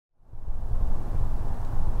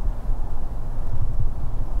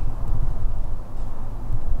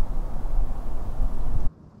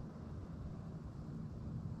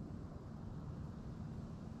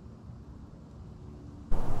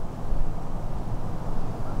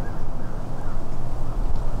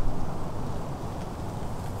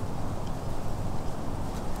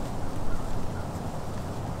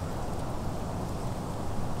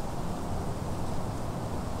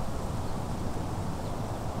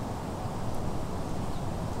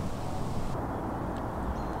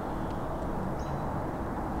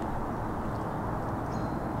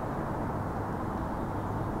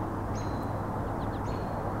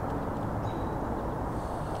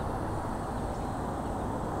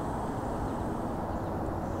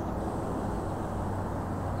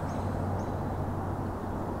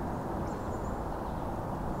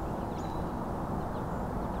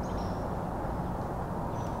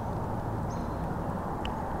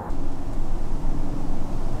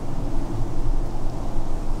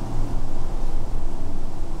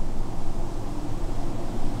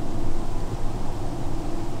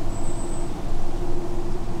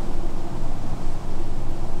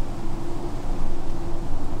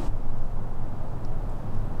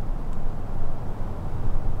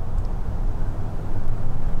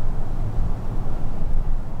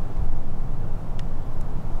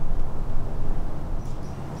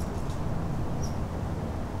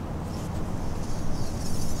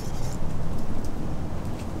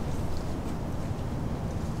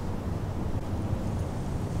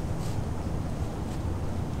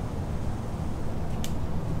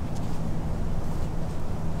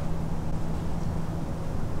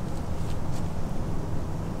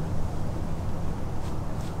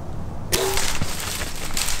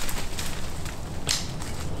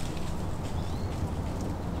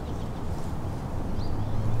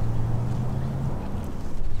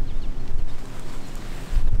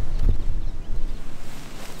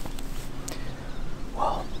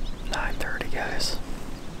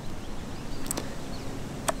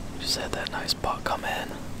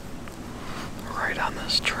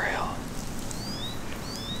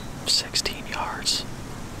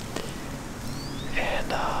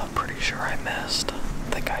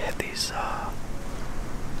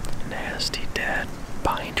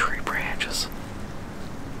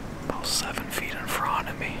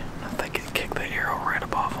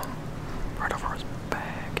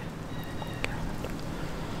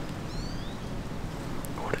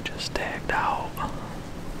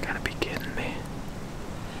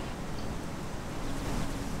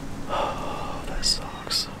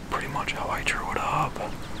much how I drew it up.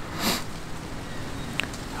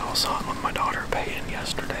 I was hunting with my daughter Peyton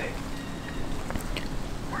yesterday.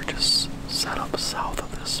 We're just set up south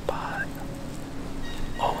of this spot.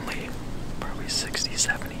 Only probably 60,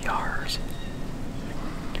 70 yards.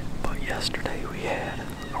 But yesterday we had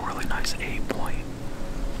a really nice 8-point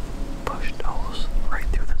push nose right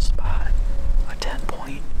through this spot. A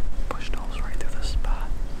 10-point push nose right through this spot.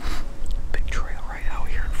 Big trail right out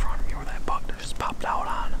here in front of me where that buck just popped out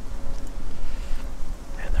on.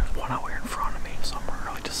 And there's one out here in front of me, so I'm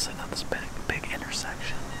really just sitting at this big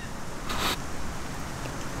intersection.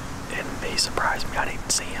 And he surprised me. I didn't even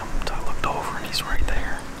see him until I looked over and he's right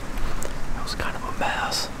there. It was kind of a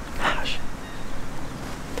mess. Gosh.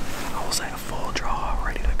 I was at full draw,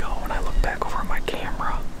 ready to go, and I looked back over at my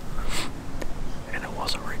camera and it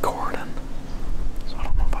wasn't recording. So I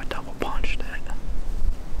don't know if I double punched it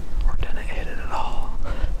or didn't hit it at all.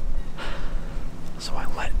 So I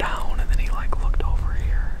let down and then he like looked over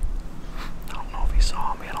here. I don't know if he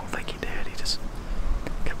saw me. I don't think he did. He just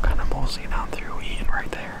kept kind of moseying on through, eating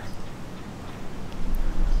right there.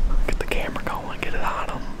 Get the camera going, get it on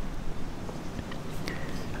him.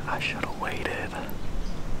 I should have waited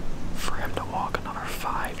for him to walk another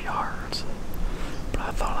 5 yards, but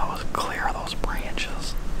I thought I was clear of those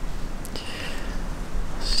branches.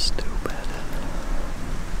 Stupid.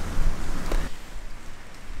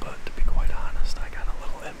 But to be quite honest, I got a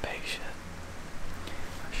little impatient.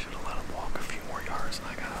 I should have let him walk a few more yards, and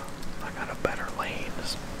I got a better lane.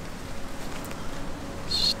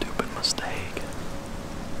 Stupid mistake.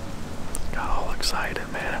 Got all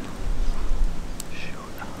excited, man.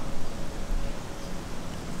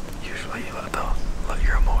 Usually you let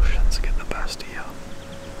your emotions get the best of you.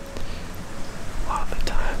 A lot of the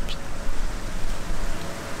times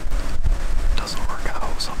it doesn't work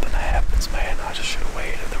out. Something happens, man. I just should have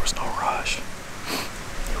waited. There was no rush.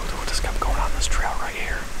 We just kept going on this trail right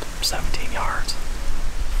here. 17 yards.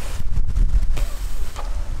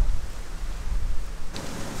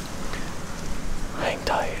 Hang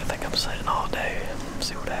tight. I think I'm sitting all day.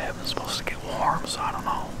 See what happens. It's supposed to get warm, so I don't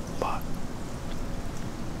know. But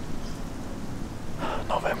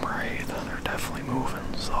November 8th, they're definitely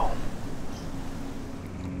moving, so.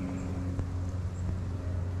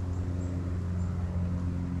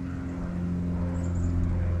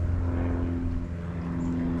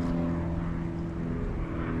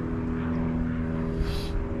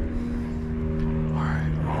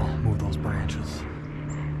 Alright, I'll move those branches.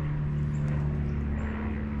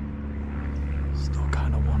 Still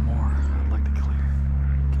kind of one more I'd like to clear.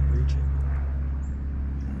 Can reach it.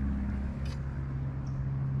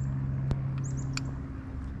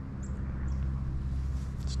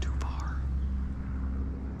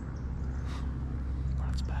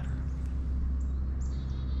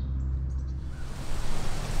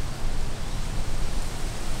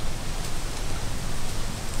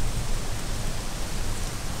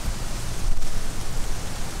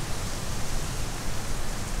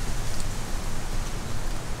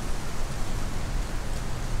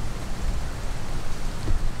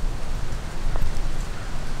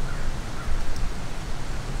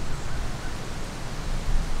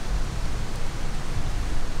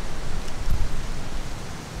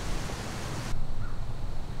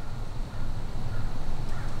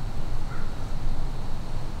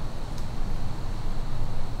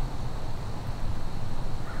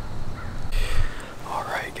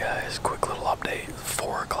 Guys, quick little update.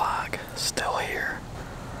 4 o'clock, still here.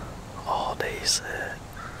 All day sit.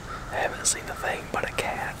 Haven't seen a thing but a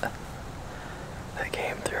cat that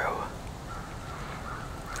came through.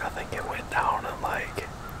 I think it went down and like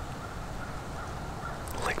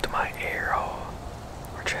licked my arrow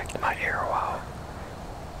or checked my arrow out.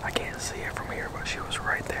 I can't see it from here, but she was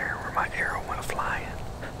right there where my arrow went flying.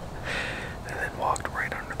 And then walked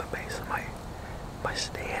right under the base of my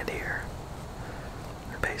stand here.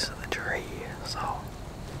 Base of the tree, so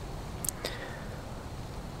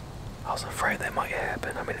I was afraid that might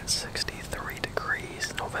happen. I mean, it's 63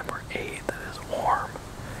 degrees, November 8th, it is warm,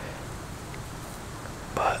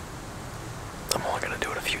 but I'm only going to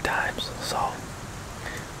do it a few times, so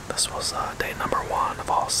this was day number 1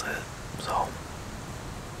 of all sit, so,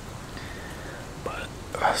 but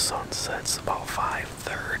the sun sets about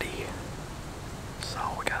 5:30,